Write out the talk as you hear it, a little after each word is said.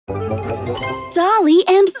Dolly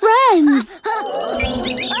and Friends!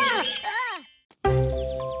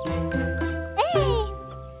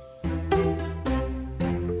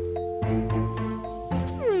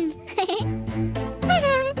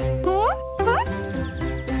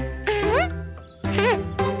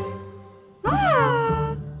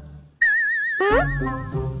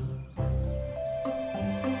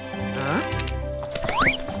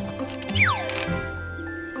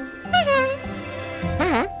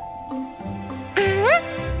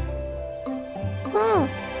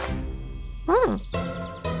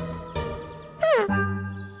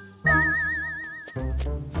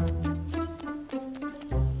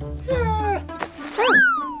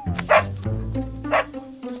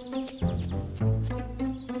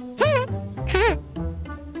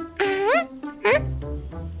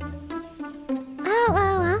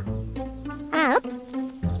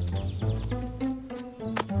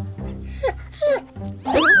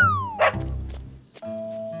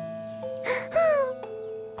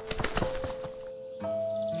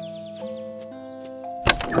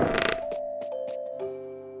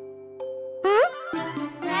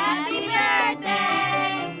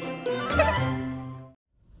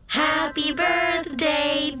 Happy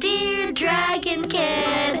birthday, dear Dragon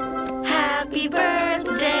Kid. Happy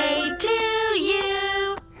birthday to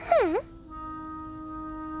you.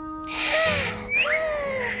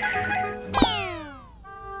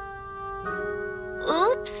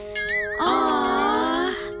 Oops.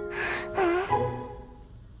 Aww.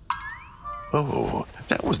 Oh,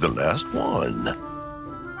 that was the last one.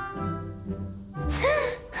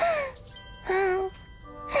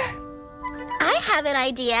 I have an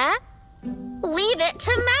idea. Leave it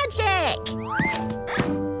to magic.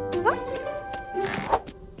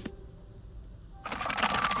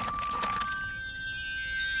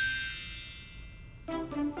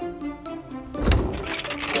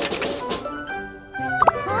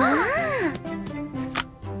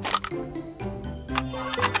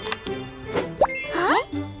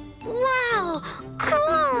 Wow,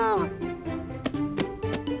 cool.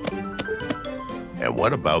 And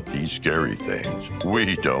what about these scary things?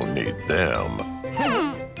 We don't need them.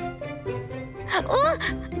 Oh,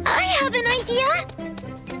 I have an idea.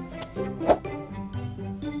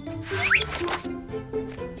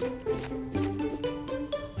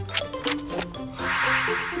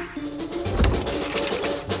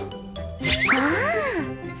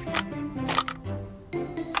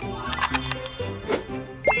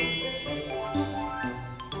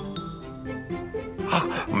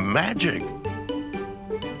 Magic!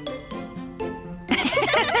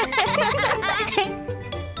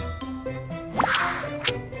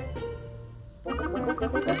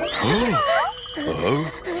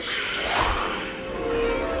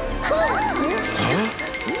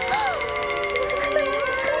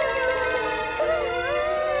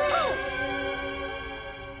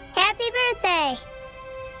 Happy birthday.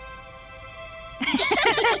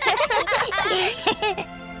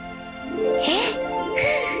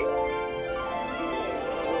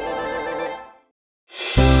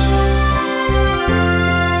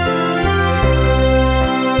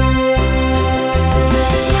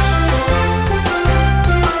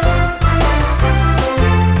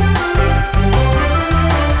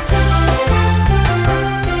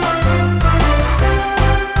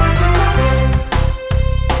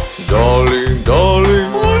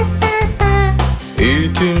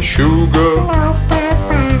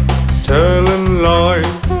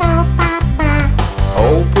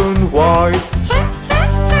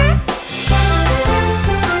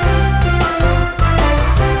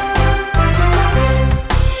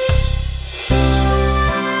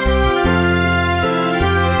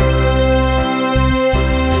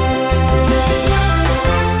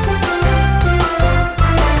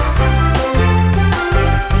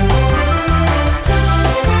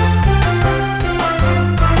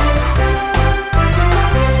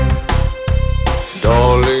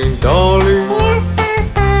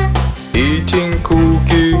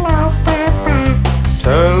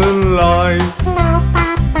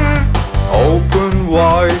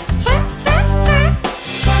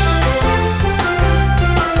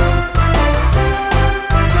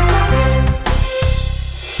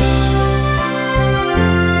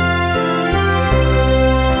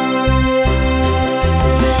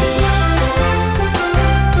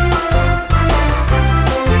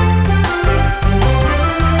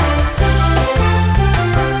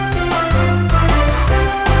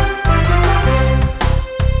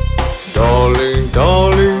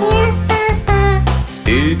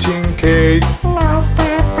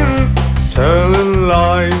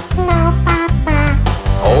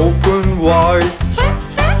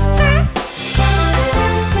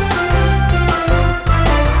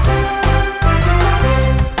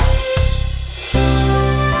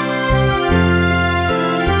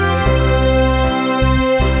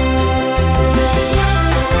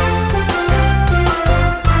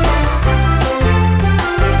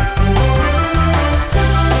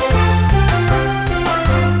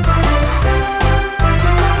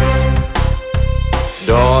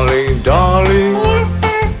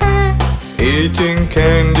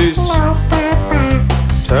 candies. No, Papa.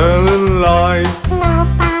 Telling lie. No,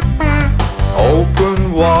 Papa.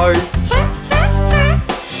 Open wide.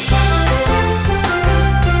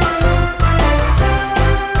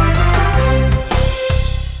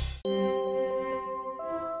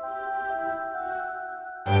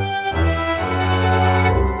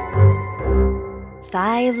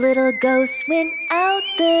 5 little ghosts went out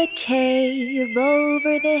the cave,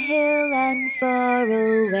 over the hill and far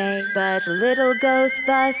away. But little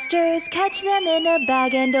ghostbusters catch them in a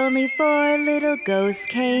bag, and only 4 little ghosts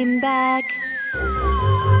came back.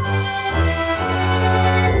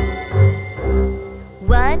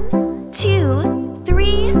 1, 2,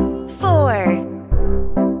 3, 4.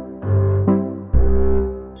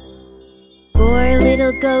 4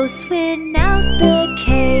 little ghosts went out the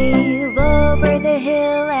cave, over the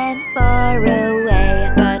hill and far away.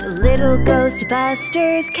 But little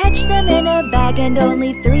ghostbusters catch them in a bag, and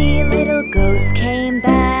only 3 little ghosts came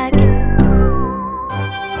back.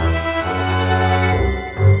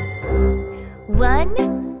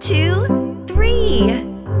 1, 2, 3.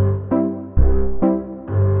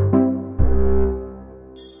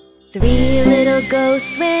 3 little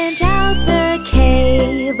ghosts went out the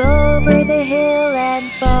cave, over the hill and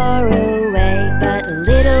far away. But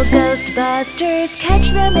little ghostbusters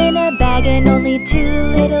catch them in a bag, and only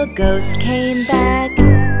 2 little ghosts came back.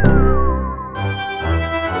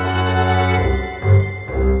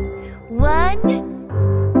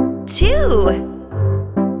 1, 2.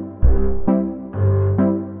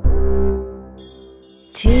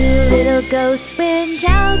 2 little ghosts went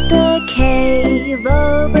out the cave,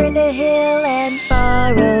 over the hill and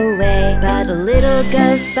far away. But little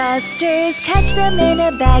ghostbusters catch them in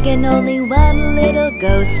a bag, and only 1 little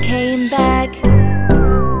ghost came back.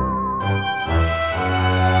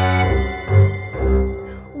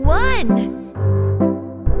 1.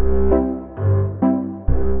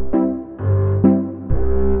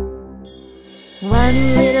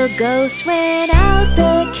 1 little ghost went out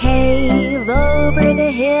the cave, over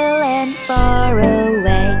the hill and far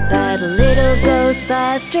away. But little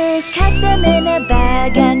ghostbusters catch them in a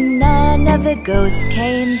bag, and none of the ghosts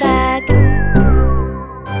came back.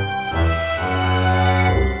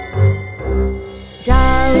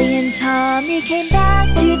 Dolly and Tommy came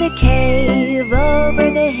back to the cave, over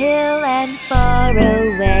the hill and far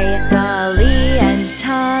away. Dolly and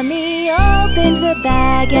Tommy opened the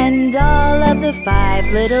bag, and all of the 5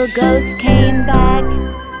 little ghosts came back.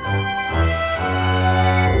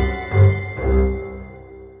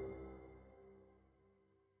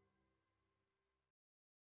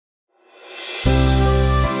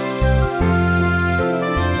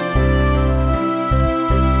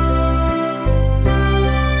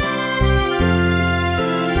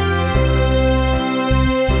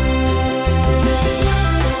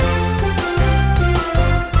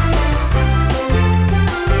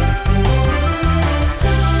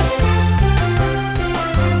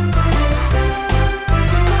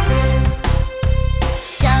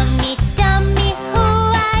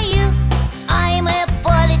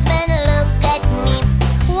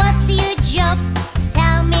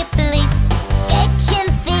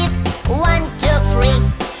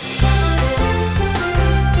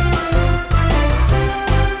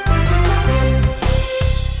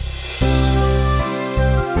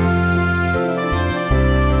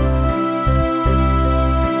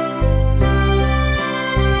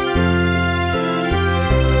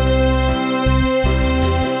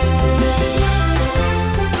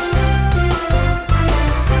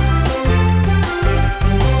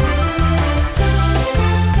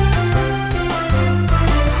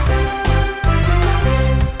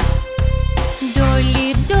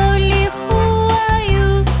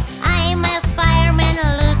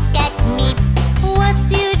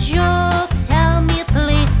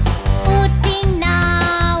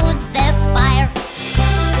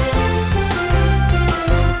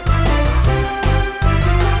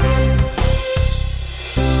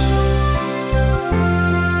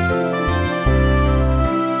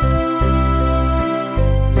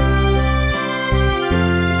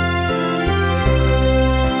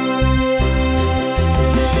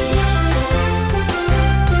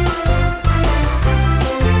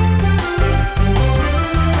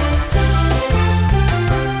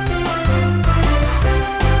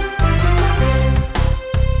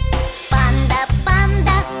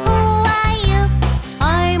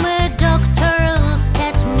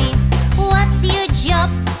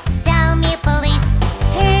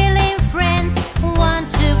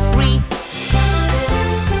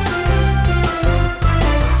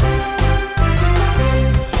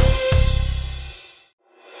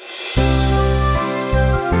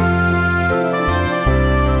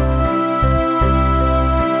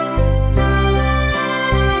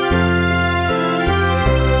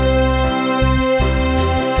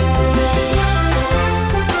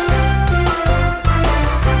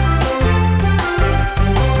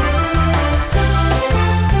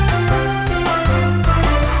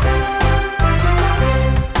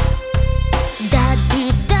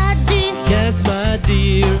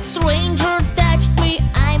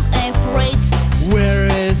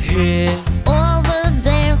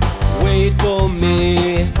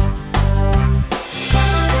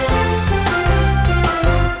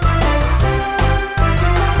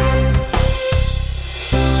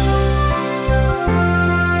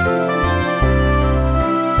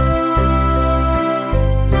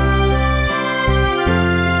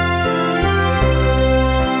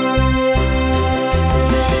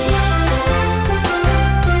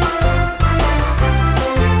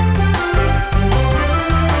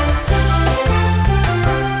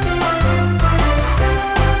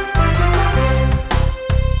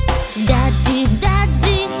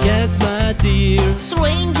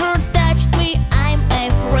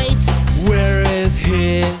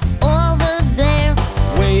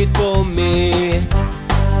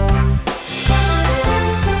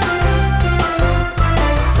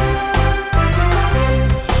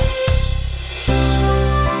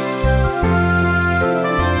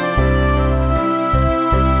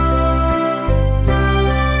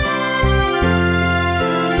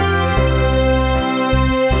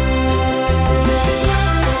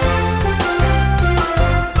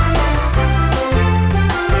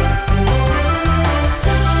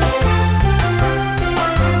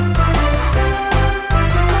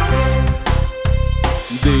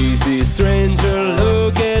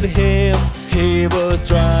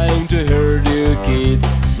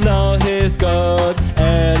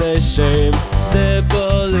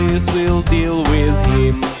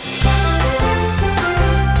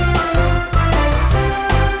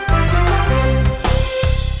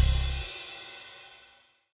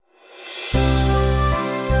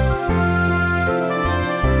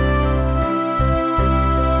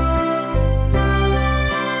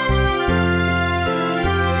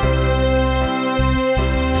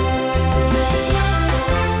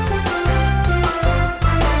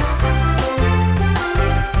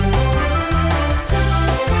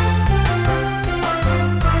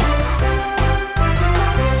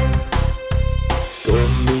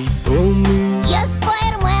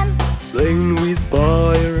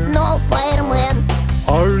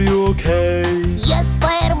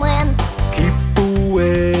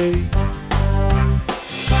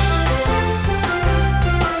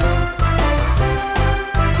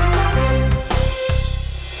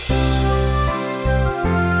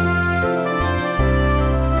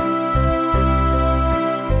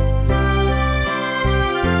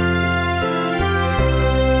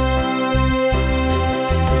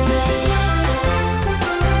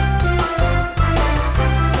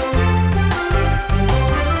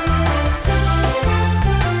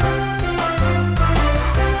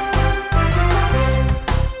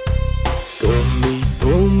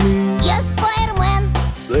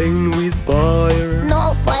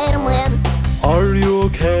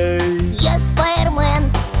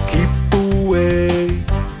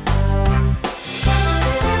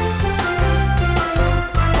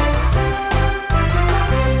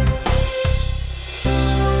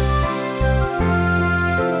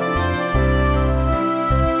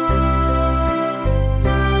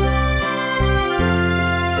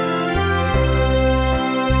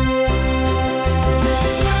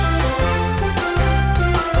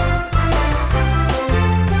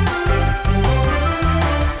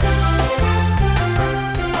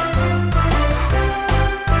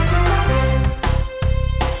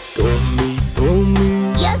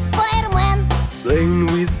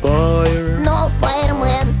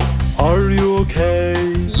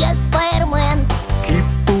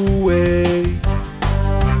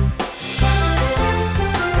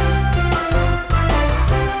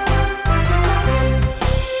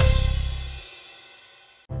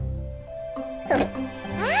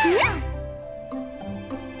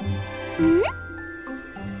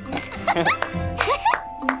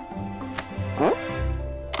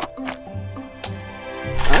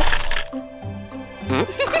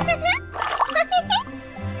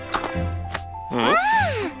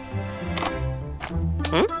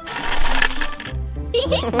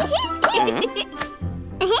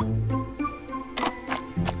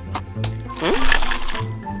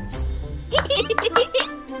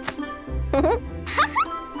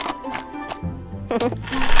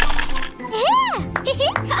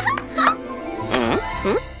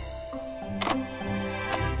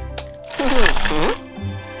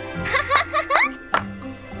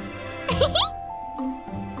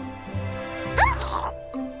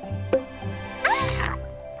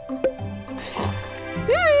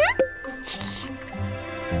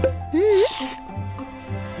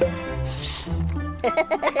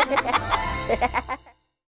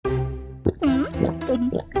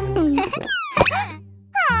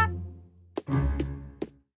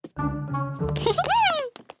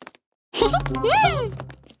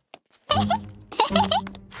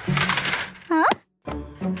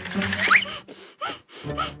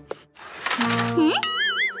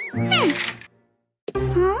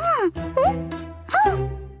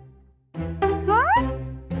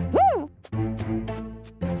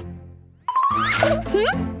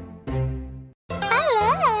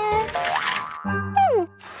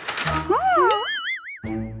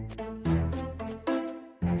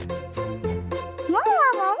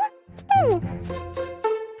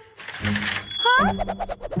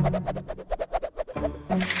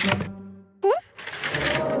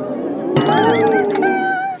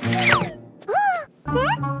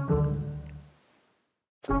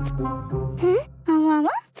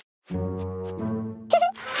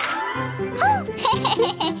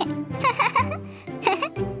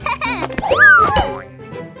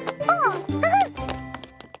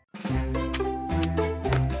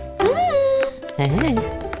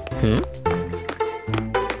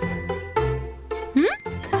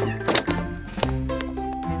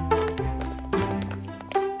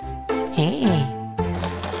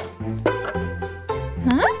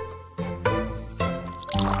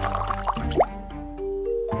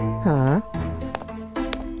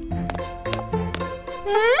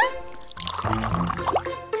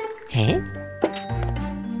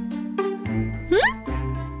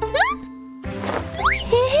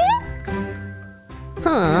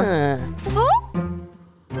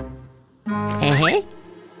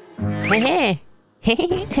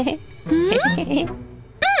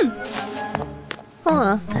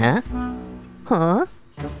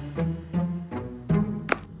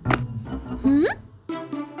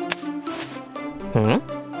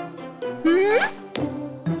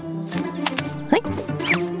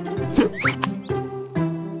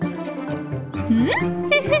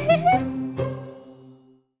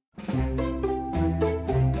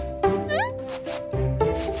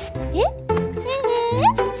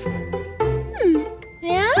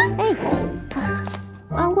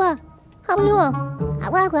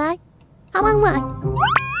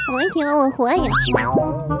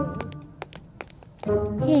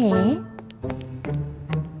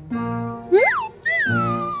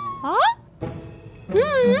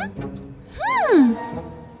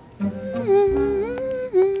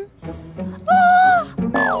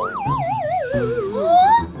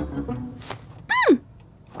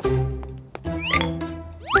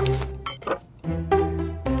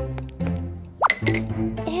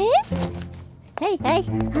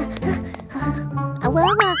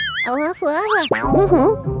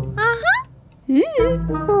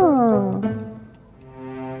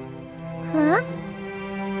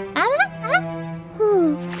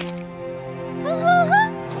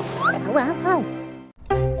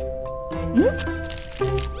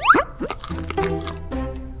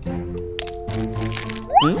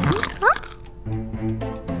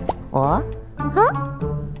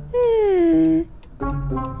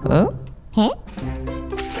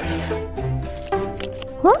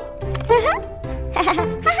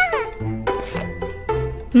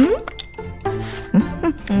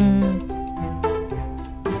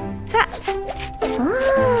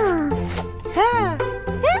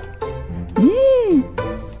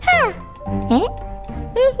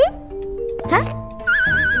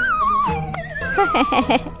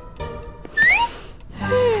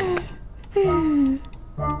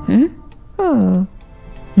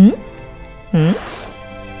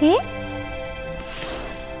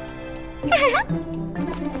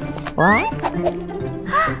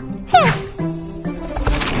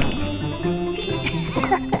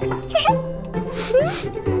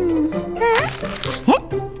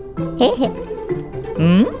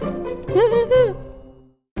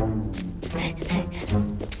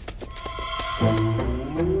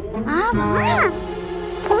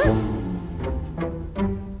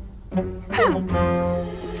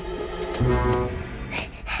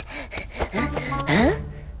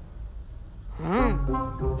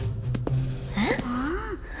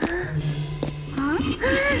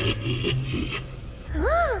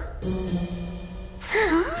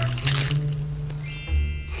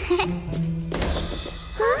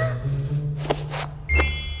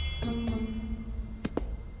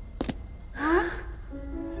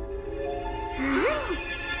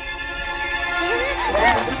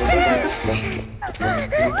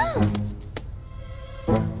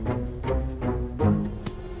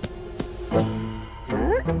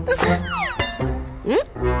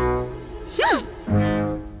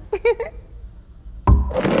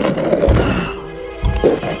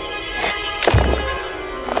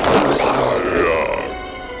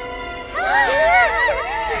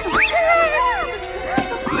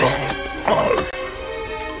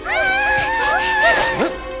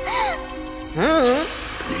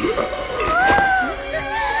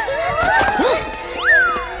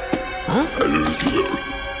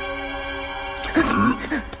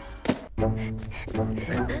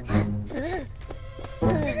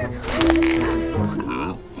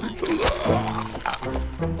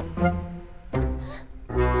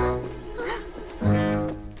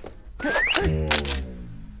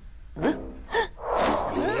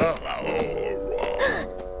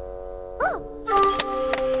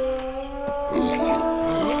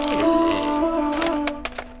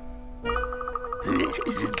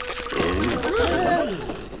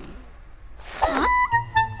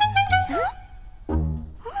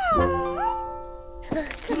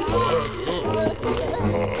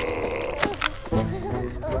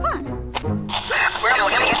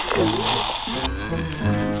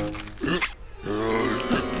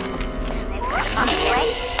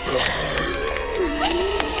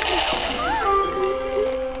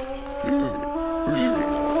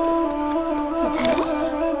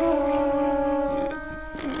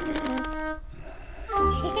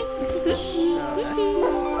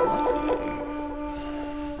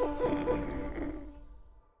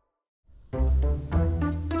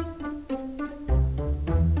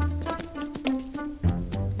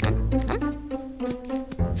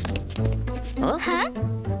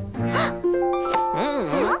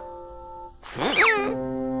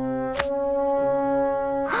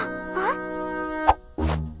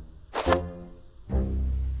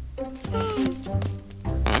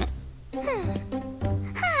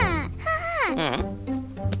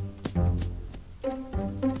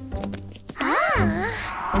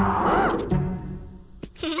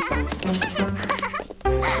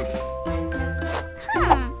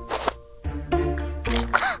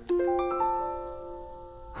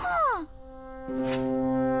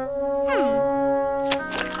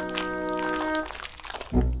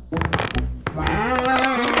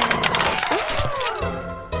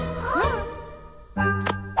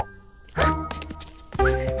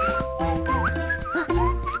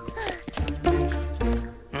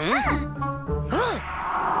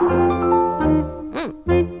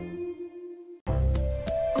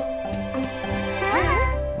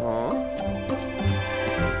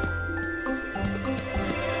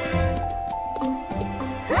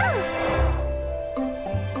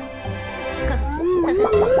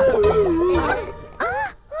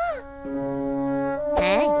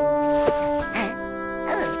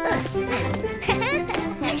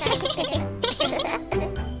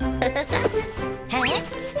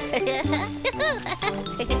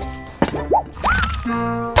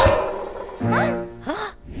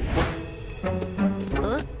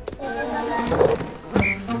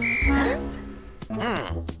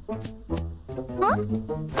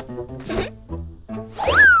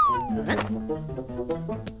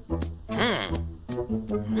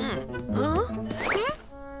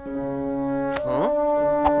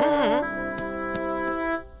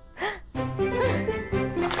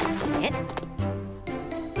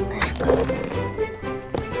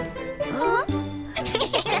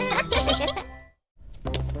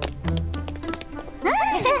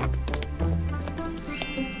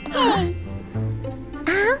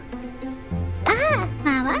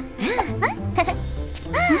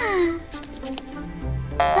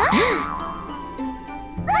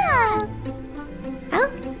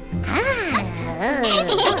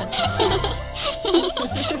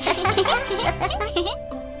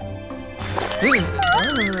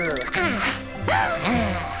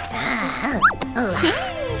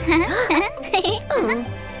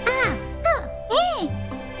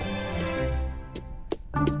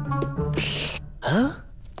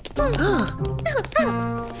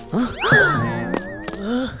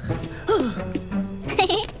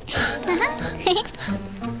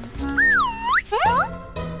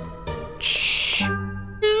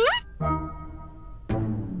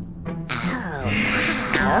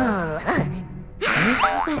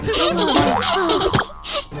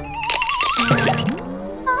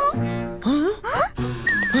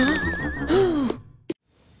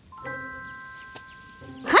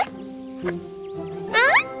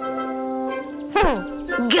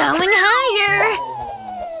 Going higher!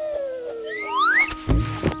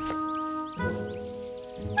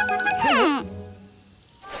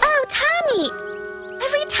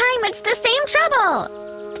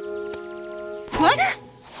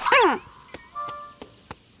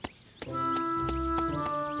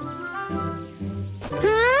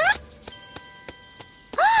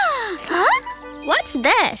 What's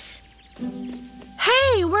this?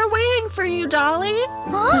 Hey, we're waiting for you, Dolly.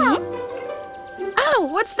 Oh, Oh,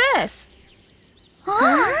 what's this?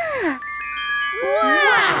 oh.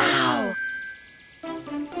 Wow!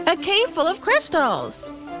 A cave full of crystals.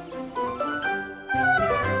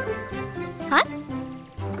 Huh?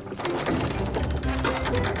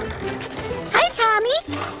 Hi, Tommy.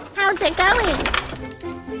 How's it going?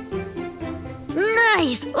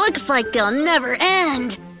 Nice. Looks like they'll never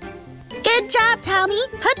end. Good job, Tommy.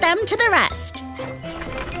 Put them to the rest.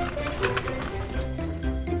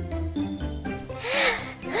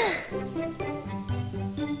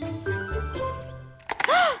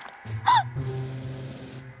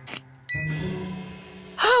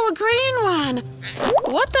 Oh, a green one.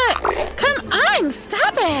 What the? Come on,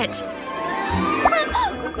 stop it.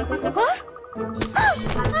 Huh?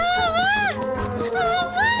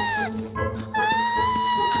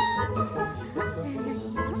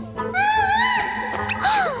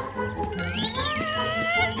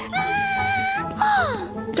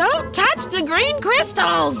 Don't touch the green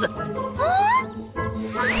crystals.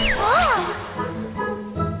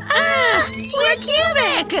 Ah, we're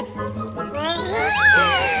cubic.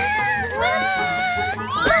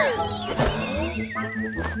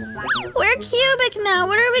 We're cubic now.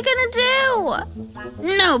 What are we gonna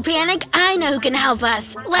do? No panic. I know who can help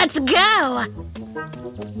us. Let's go.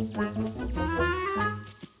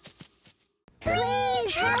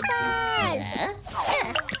 Please help us.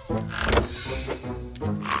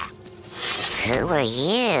 Who are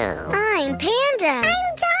you? I'm Panda.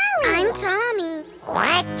 I'm Dolly. I'm Tommy.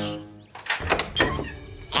 What?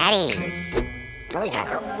 Eddie's.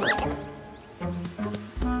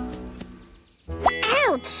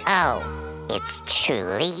 Ouch. Oh, it's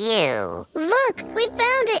truly you. Look, we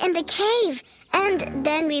found it in the cave. And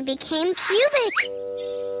then we became cubic.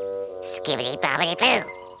 Skibbity bobbity boo.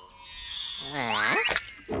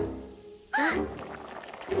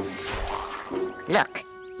 Look,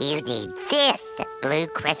 you need this blue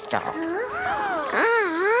crystal.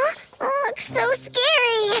 Looks so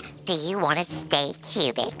scary. Do you want to stay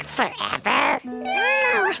cubic forever?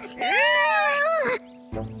 No.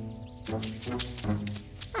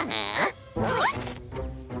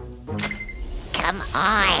 Come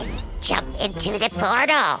on, jump into the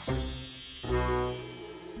portal.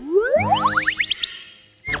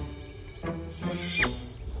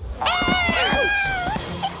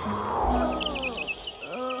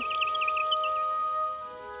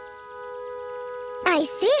 I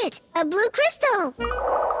see it. A blue crystal.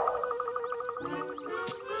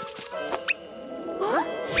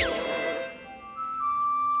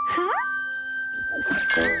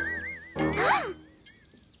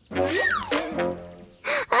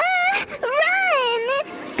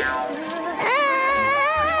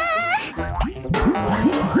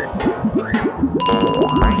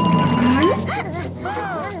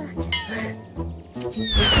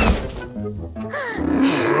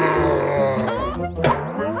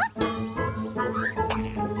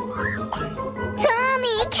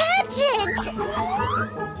 Tommy, catch it!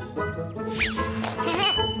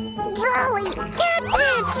 Dolly, catch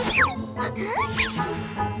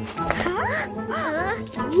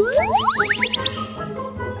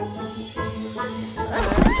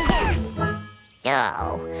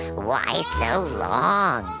Oh, why so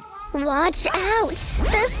long? Watch out! The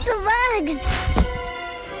slugs!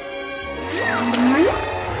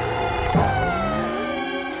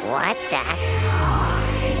 What the?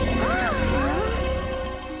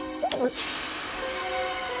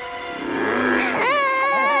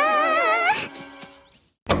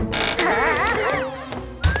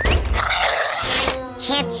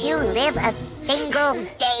 Can't you live a single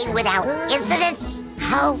day without incidents?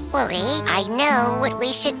 Hopefully, I know what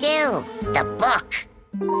we should do. The book.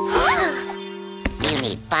 You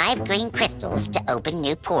need 5 green crystals to open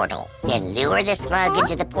new portal. Then lure the slug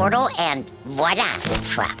into the portal and voila,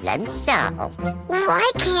 problem solved.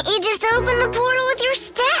 Why can't you just open the portal with your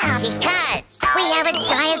staff? Because we have a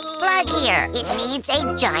giant slug here. It needs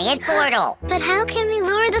a giant portal. But how can we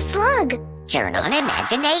lure the slug? Turn on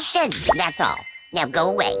imagination. That's all. Now go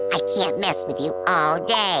away. I can't mess with you all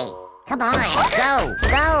day. Come on, go.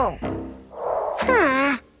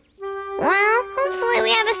 Well, hopefully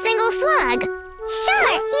we have a single slug.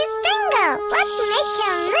 Sure, he's single. Let's make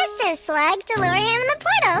him miss his slug to lure him in the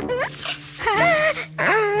portal.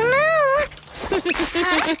 Oh, no.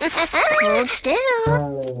 Hold still.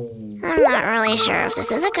 I'm not really sure if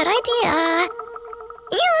this is a good idea.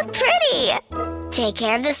 You look pretty. Take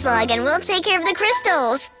care of the slug and we'll take care of the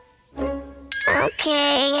crystals.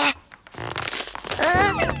 Okay.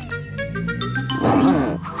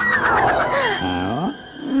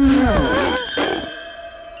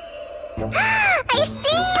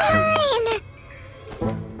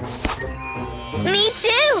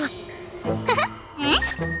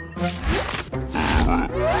 Are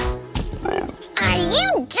you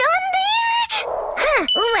done there? Huh,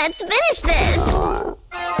 let's finish this.